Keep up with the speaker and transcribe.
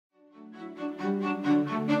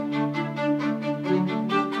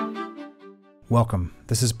Welcome.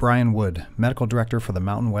 This is Brian Wood, Medical Director for the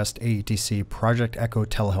Mountain West AETC Project Echo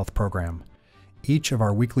Telehealth Program. Each of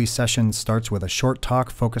our weekly sessions starts with a short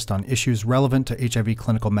talk focused on issues relevant to HIV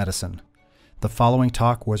clinical medicine. The following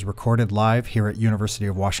talk was recorded live here at University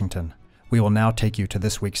of Washington. We will now take you to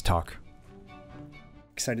this week's talk.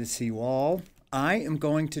 Excited to see you all. I am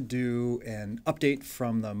going to do an update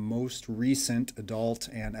from the most recent adult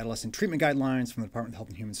and adolescent treatment guidelines from the Department of Health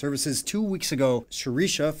and Human Services. 2 weeks ago,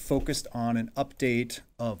 Shirisha focused on an update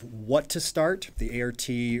of what to start, the ART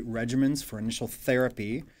regimens for initial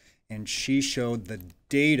therapy, and she showed the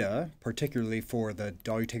data, particularly for the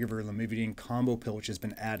Dolutegravir lamivudine combo pill, which has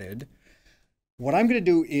been added. What I'm going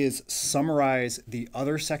to do is summarize the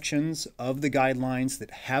other sections of the guidelines that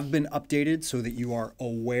have been updated so that you are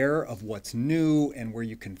aware of what's new and where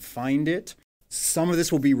you can find it. Some of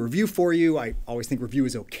this will be review for you. I always think review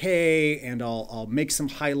is okay, and I'll make some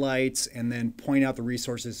highlights and then point out the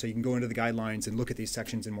resources so you can go into the guidelines and look at these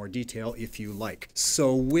sections in more detail if you like.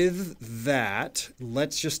 So with that,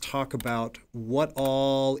 let's just talk about what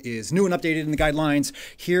all is new and updated in the guidelines.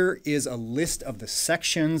 Here is a list of the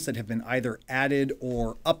sections that have been either added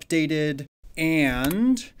or updated,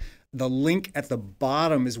 and the link at the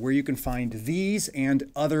bottom is where you can find these and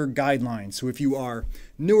other guidelines. So if you are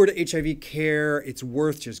newer to HIV care, it's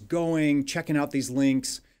worth just checking out these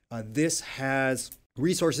links. This has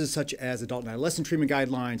resources such as adult and adolescent treatment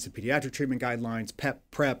guidelines, the pediatric treatment guidelines, PEP,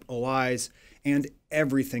 PrEP, OIs, and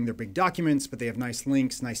everything. They're big documents, but they have nice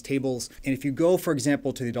links, nice tables. And if you go, for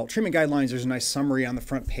example, to the adult treatment guidelines, there's a nice summary on the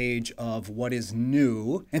front page of what is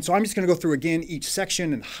new. And so I'm just going to go through again each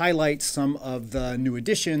section and highlight some of the new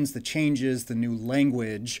additions, the changes, the new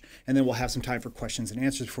language, and then we'll have some time for questions and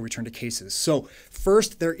answers before we turn to cases. So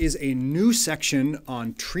first, there is a new section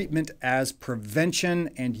on treatment as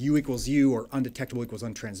prevention and U equals U, or undetectable equals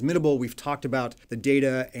untransmittable. We've talked about the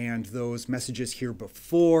data and those messages here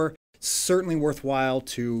before. Certainly worthwhile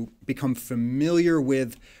to become familiar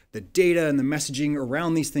with the data and the messaging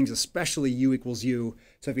around these things, especially U equals U.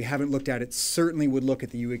 So if you haven't looked at it, certainly would look at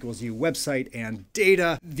the U equals U website and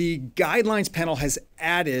data. The guidelines panel has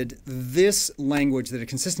added this language that a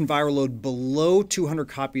consistent viral load below 200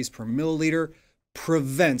 copies per milliliter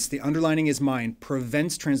prevents, the underlining is mine,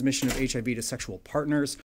 prevents transmission of HIV to sexual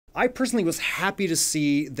partners. I personally was happy to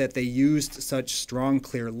see that they used such strong,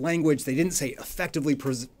 clear language. They didn't say effectively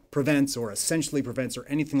prevents or essentially prevents or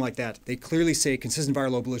anything like that. They clearly say consistent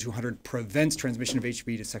viral load below 200 prevents transmission of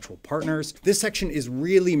HIV to sexual partners. This section is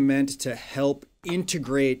really meant to help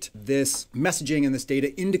integrate this messaging and this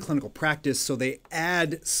data into clinical practice. So they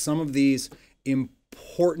add some of these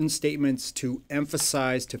important statements to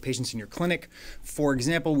emphasize to patients in your clinic. For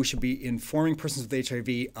example, we should be informing persons with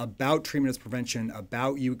HIV about treatment as prevention,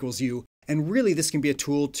 about U equals U. And really, this can be a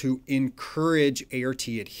tool to encourage ART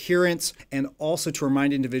adherence and also to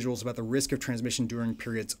remind individuals about the risk of transmission during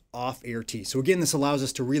periods off ART. So again, this allows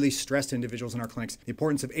us to really stress to individuals in our clinics the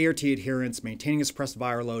importance of ART adherence, maintaining a suppressed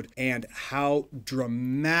viral load, and how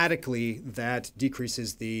dramatically that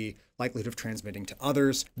decreases the likelihood of transmitting to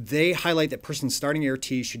others. They highlight that persons starting ART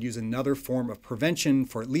should use another form of prevention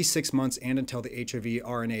for at least 6 months and until the HIV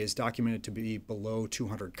RNA is documented to be below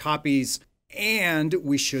 200 copies. And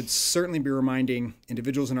we should certainly be reminding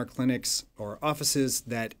individuals in our clinics or offices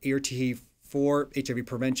that ART for HIV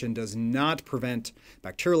prevention does not prevent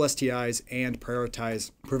bacterial STIs and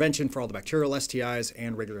prioritize prevention for all the bacterial STIs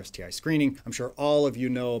and regular STI screening. I'm sure all of you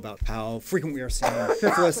know about how frequent we are seeing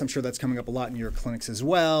syphilis. I'm sure that's coming up a lot in your clinics as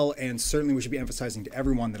well. And certainly we should be emphasizing to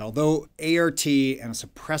everyone that although ART and a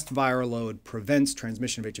suppressed viral load prevents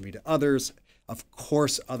transmission of HIV to others, of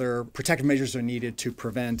course, other protective measures are needed to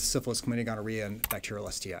prevent syphilis, chlamydia, gonorrhea, and bacterial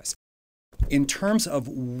STIs. In terms of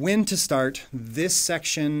when to start, this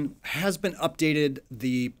section has been updated.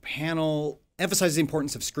 The panel emphasizes the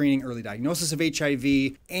importance of screening early diagnosis of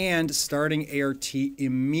HIV and starting ART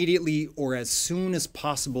immediately or as soon as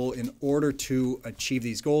possible in order to achieve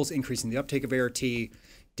these goals, increasing the uptake of ART,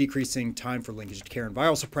 decreasing time for linkage to care and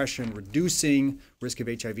viral suppression, reducing risk of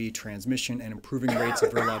HIV transmission, and improving rates of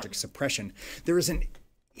virologic suppression. There is an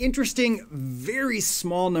interesting, very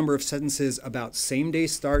small number of sentences about same-day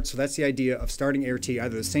start. So that's the idea of starting ART either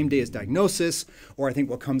the same day as diagnosis, or I think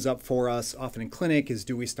what comes up for us often in clinic is,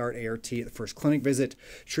 do we start ART at the first clinic visit?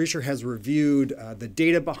 Shirisha has reviewed the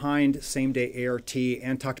data behind same-day ART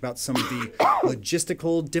and talked about some of the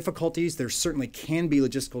logistical difficulties. There certainly can be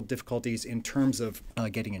logistical difficulties in terms of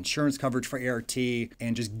getting insurance coverage for ART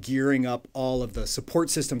and just gearing up all of the support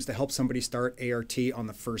systems to help somebody start ART on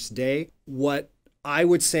the first day. What I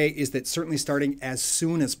would say is that certainly starting as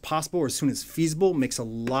soon as possible or as soon as feasible makes a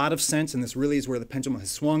lot of sense. And this really is where the pendulum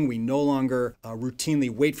has swung. We no longer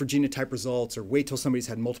routinely wait for genotype results or wait till somebody's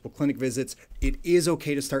had multiple clinic visits. It is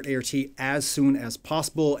okay to start ART as soon as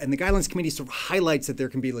possible. And the guidelines committee sort of highlights that there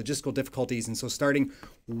can be logistical difficulties. And so starting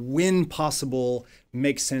when possible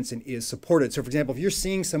makes sense and is supported. So for example, if you're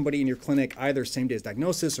seeing somebody in your clinic either same day as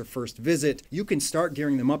diagnosis or first visit, you can start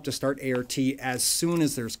gearing them up to start ART as soon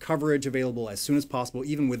as there's coverage available, as soon as possible,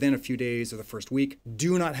 even within a few days or the first week.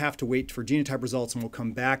 Do not have to wait for genotype results, and we'll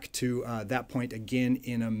come back to that point again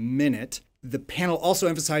in a minute. The panel also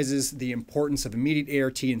emphasizes the importance of immediate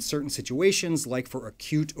ART in certain situations, like for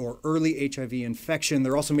acute or early HIV infection.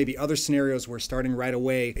 There also may be other scenarios where starting right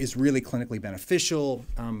away is really clinically beneficial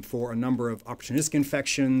for a number of opportunistic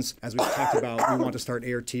infections. As we've talked about, we want to start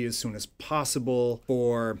ART as soon as possible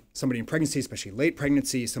for somebody in pregnancy, especially late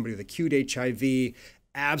pregnancy, somebody with acute HIV.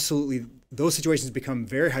 Absolutely, those situations become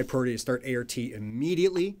very high priority to start ART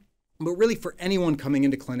immediately. But really for anyone coming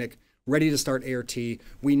into clinic, ready to start ART,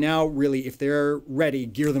 we now really, if they're ready,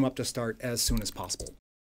 gear them up to start as soon as possible.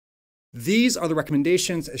 These are the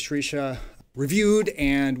recommendations as Shrisha reviewed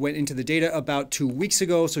and went into the data about 2 weeks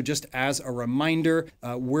ago. So just as a reminder,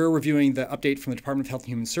 we're reviewing the update from the Department of Health and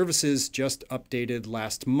Human Services, just updated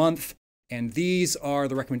last month. And these are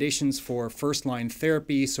the recommendations for first-line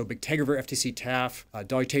therapy. So bictegravir, FTC, TAF,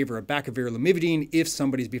 dolutegravir, abacavir, lamivudine if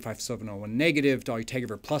somebody's B5701 negative,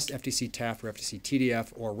 dolutegravir plus FTC, TAF or FTC,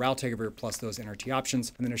 TDF, or raltegravir plus those NRT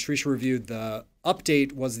options. And then as Shrisha reviewed, the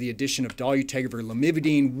update was the addition of dolutegravir,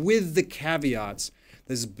 lamivudine with the caveats.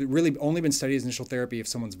 This has really only been studied as initial therapy if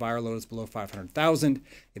someone's viral load is below 500,000.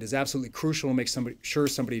 It is absolutely crucial to make sure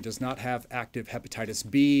somebody does not have active hepatitis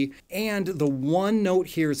B. And the one note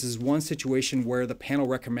here is one situation where the panel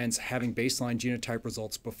recommends having baseline genotype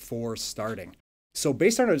results before starting. So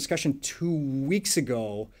based on our discussion 2 weeks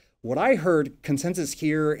ago, what I heard consensus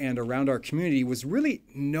here and around our community was really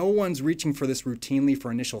no one's reaching for this routinely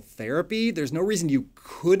for initial therapy. There's no reason you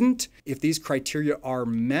couldn't if these criteria are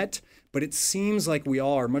met. But it seems like we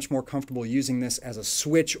all are much more comfortable using this as a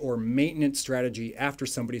switch or maintenance strategy after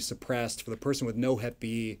somebody's suppressed for the person with no Hep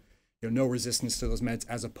B, no resistance to those meds,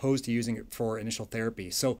 as opposed to using it for initial therapy.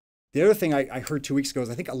 So the other thing I heard 2 weeks ago is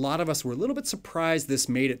I think a lot of us were a little bit surprised this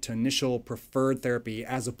made it to initial preferred therapy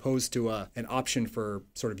as opposed to an option for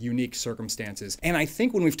sort of unique circumstances. And I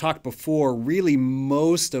think when we've talked before, really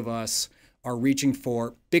most of us are reaching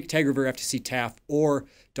for bictegravir, FTC, TAF, or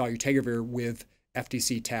dolutegravir with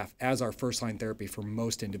FTC, TAF as our first-line therapy for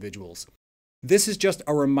most individuals. This is just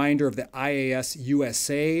a reminder of the IAS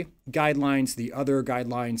USA guidelines, the other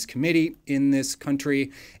guidelines committee in this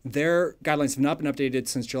country. Their guidelines have not been updated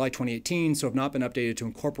since July 2018, so have not been updated to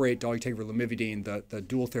incorporate dolutegravir, lamivudine, the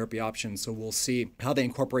dual therapy option. So we'll see how they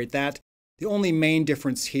incorporate that. The only main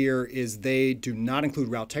difference here is they do not include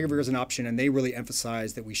raltegravir as an option, and they really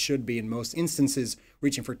emphasize that we should be, in most instances,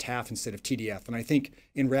 reaching for TAF instead of TDF. And I think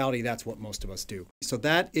in reality, that's what most of us do. So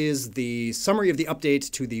that is the summary of the update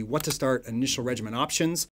to the what to start initial regimen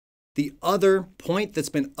options. The other point that's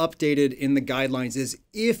been updated in the guidelines is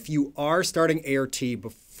if you are starting ART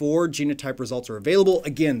before genotype results are available,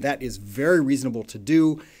 again, that is very reasonable to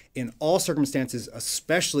do in all circumstances,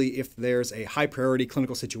 especially if there's a high priority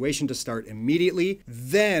clinical situation to start immediately.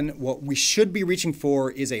 Then what we should be reaching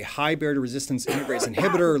for is a high barrier to resistance integrase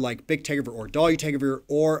inhibitor like bictegravir or dolutegravir,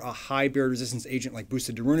 or a high barrier to resistance agent like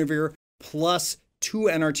darunavir, plus 2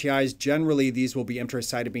 NRTIs. Generally, these will be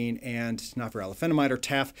emtricitabine and tenofovir alafenamide or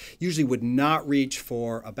TAF. Usually would not reach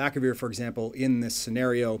for abacavir, for example, in this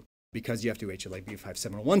scenario, because you have to do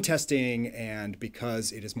HLA-B5701 testing and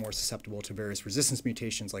because it is more susceptible to various resistance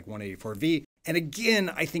mutations like 184V. And again,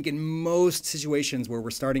 I think in most situations where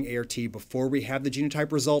we're starting ART before we have the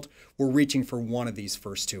genotype result, we're reaching for one of these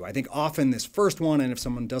first two. I think often this first one, and if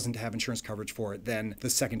someone doesn't have insurance coverage for it, then the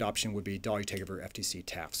second option would be dolutegravir, FTC,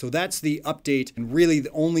 TAF. So that's the update. And really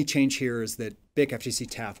the only change here is that BIC, FTC,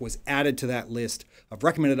 TAF was added to that list of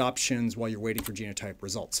recommended options while you're waiting for genotype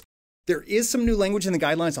results. There is some new language in the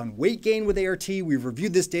guidelines on weight gain with ART. We've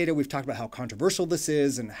reviewed this data. We've talked about how controversial this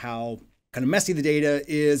is and how kind of messy the data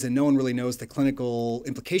is, and no one really knows the clinical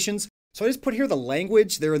implications. So I just put here the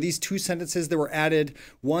language. There are these 2 sentences that were added.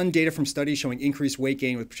 One, data from studies showing increased weight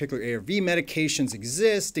gain with particular ARV medications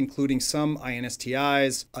exist, including some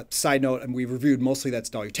INSTIs. Side note, and we've reviewed mostly that's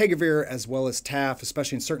dolutegravir as well as TAF,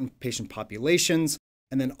 especially in certain patient populations.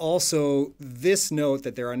 And then also this note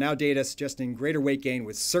that there are now data suggesting greater weight gain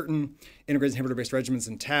with certain integrase inhibitor-based regimens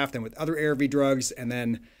in TAF than with other ARV drugs. And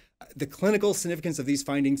then the clinical significance of these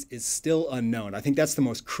findings is still unknown. I think that's the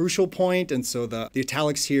most crucial point. And so the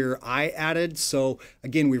italics here I added. So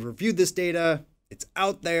again, we've reviewed this data. It's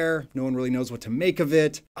out there. No one really knows what to make of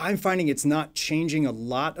it. I'm finding it's not changing a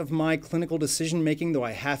lot of my clinical decision making, though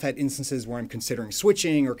I have had instances where I'm considering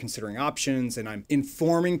switching or considering options, and I'm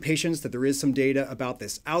informing patients that there is some data about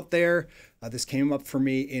this out there. This came up for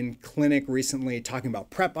me in clinic recently, talking about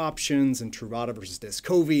PrEP options and Truvada versus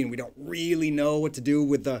Descovy, and we don't really know what to do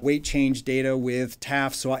with the weight change data with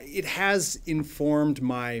TasP. So it has informed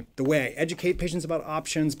the way I educate patients about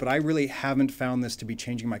options, but I really haven't found this to be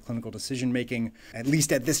changing my clinical decision making, at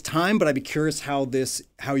least at this time. But I'd be curious how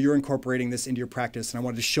you're incorporating this into your practice, and I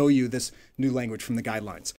wanted to show you this new language from the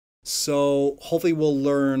guidelines. So hopefully we'll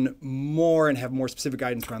learn more and have more specific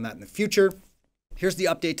guidance around that in the future. Here's the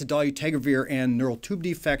update to Dolutegravir and neural tube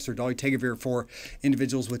defects, or Dolutegravir for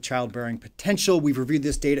individuals with childbearing potential. We've reviewed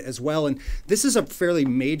this data as well, and this is a fairly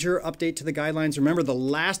major update to the guidelines. Remember, the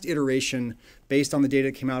last iteration, based on the data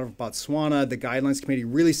that came out of Botswana, the guidelines committee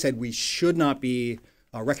really said we should not be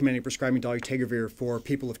recommending prescribing Dolutegravir for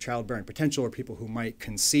people of childbearing potential or people who might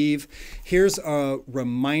conceive. Here's a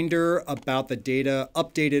reminder about the data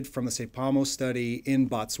updated from the SEPAMO study in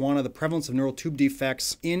Botswana. The prevalence of neural tube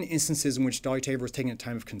defects in instances in which Dolutegravir was taken at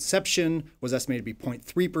time of conception was estimated to be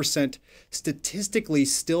 0.3%, statistically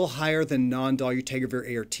still higher than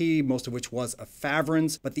non-Dolutegravir ART, most of which was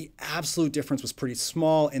efavirenz, but the absolute difference was pretty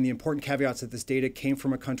small, and the important caveats that this data came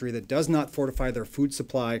from a country that does not fortify their food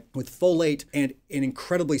supply with folate, and an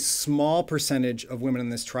incredibly small percentage of women in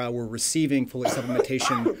this trial were receiving folate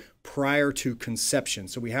supplementation prior to conception.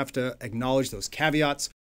 So we have to acknowledge those caveats.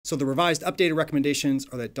 So the revised updated recommendations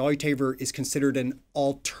are that Dolutegravir is considered an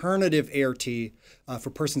alternative ART for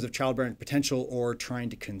persons of childbearing potential or trying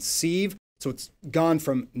to conceive. So it's gone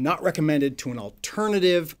from not recommended to an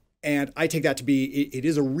alternative. And I take that to be, it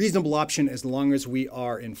is a reasonable option as long as we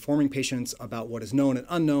are informing patients about what is known and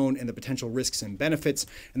unknown and the potential risks and benefits.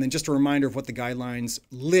 And then just a reminder of what the guidelines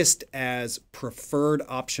list as preferred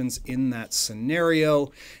options in that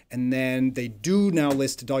scenario. And then they do now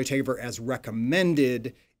list Dolutegravir as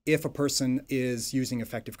recommended if a person is using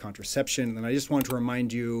effective contraception. And I just want to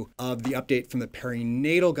remind you of the update from the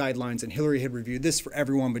perinatal guidelines, and Hillary had reviewed this for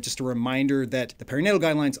everyone, but just a reminder that the perinatal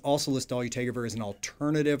guidelines also list Dolutegravir as an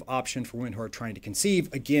alternative option for women who are trying to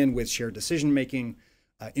conceive, again with shared decision-making,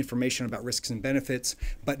 information about risks and benefits,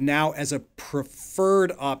 but now as a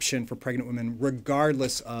preferred option for pregnant women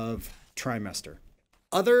regardless of trimester.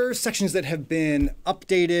 Other sections that have been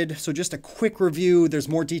updated, so just a quick review. There's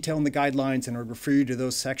more detail in the guidelines, and I refer you to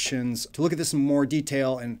those sections to look at this in more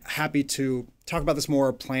detail, and happy to talk about this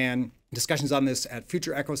more, plan discussions on this at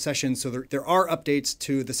future ECHO sessions. So there are updates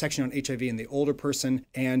to the section on HIV in the older person,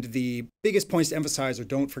 and the biggest points to emphasize are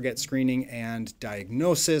don't forget screening and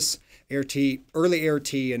diagnosis. ART, early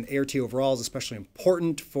ART and ART overall is especially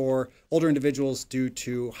important for older individuals due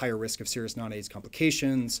to higher risk of serious non-AIDS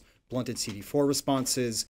complications, blunted CD4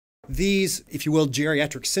 responses. These, if you will,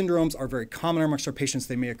 geriatric syndromes are very common amongst our patients.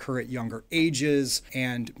 They may occur at younger ages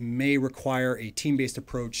and may require a team-based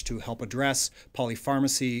approach to help address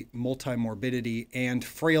polypharmacy, multimorbidity, and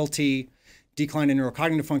frailty. Decline in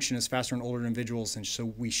neurocognitive function is faster in older individuals, and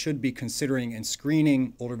so we should be considering and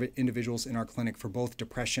screening older individuals in our clinic for both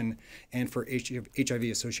depression and for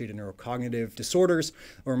HIV-associated neurocognitive disorders.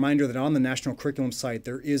 A reminder that on the national curriculum site,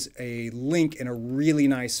 there is a link and a really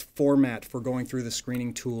nice format for going through the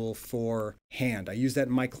screening tool for hand. I use that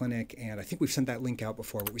in my clinic, and I think we've sent that link out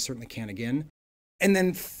before, but we certainly can again. And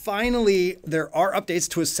then finally, there are updates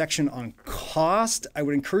to a section on cost. I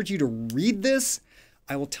would encourage you to read this.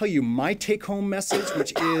 I will tell you my take-home message,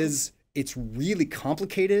 which is it's really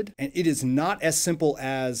complicated, and it is not as simple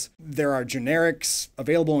as there are generics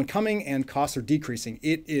available and coming and costs are decreasing.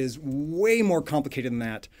 It is way more complicated than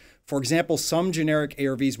that. For example, some generic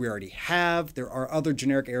ARVs we already have. There are other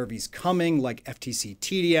generic ARVs coming, like FTC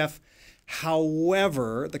TDF.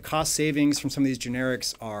 However, the cost savings from some of these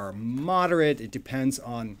generics are moderate. It depends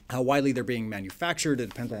on how widely they're being manufactured. It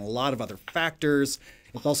depends on a lot of other factors.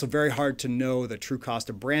 It's also very hard to know the true cost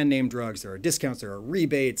of brand name drugs. There are discounts, there are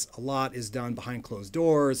rebates. A lot is done behind closed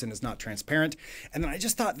doors and is not transparent. And then I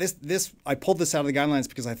just thought I pulled this out of the guidelines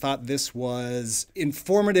because I thought this was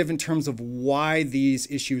informative in terms of why these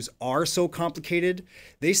issues are so complicated.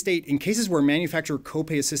 They state in cases where manufacturer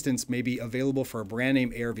copay assistance may be available for a brand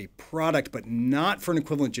name ARV product, but not for an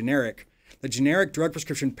equivalent generic, the generic drug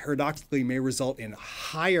prescription paradoxically may result in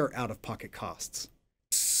higher out-of-pocket costs.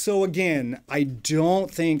 So again, I don't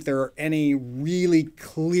think there are any really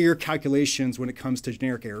clear calculations when it comes to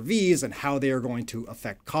generic ARVs and how they are going to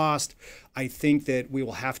affect cost. I think that we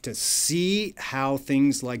will have to see how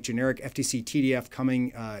things like generic FTC TDF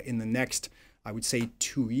coming in the next I would say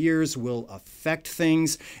 2 years will affect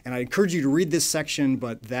things. And I encourage you to read this section,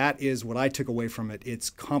 but that is what I took away from it. It's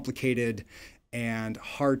complicated and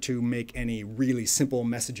hard to make any really simple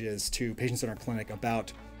messages to patients in our clinic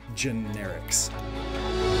about generics.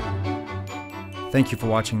 Thank you for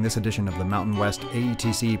watching this edition of the Mountain West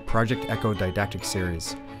AETC Project Echo Didactic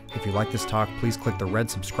Series. If you like this talk, please click the red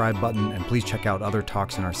subscribe button and please check out other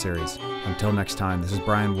talks in our series. Until next time, this is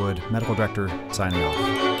Brian Wood, Medical Director, signing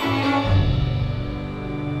off.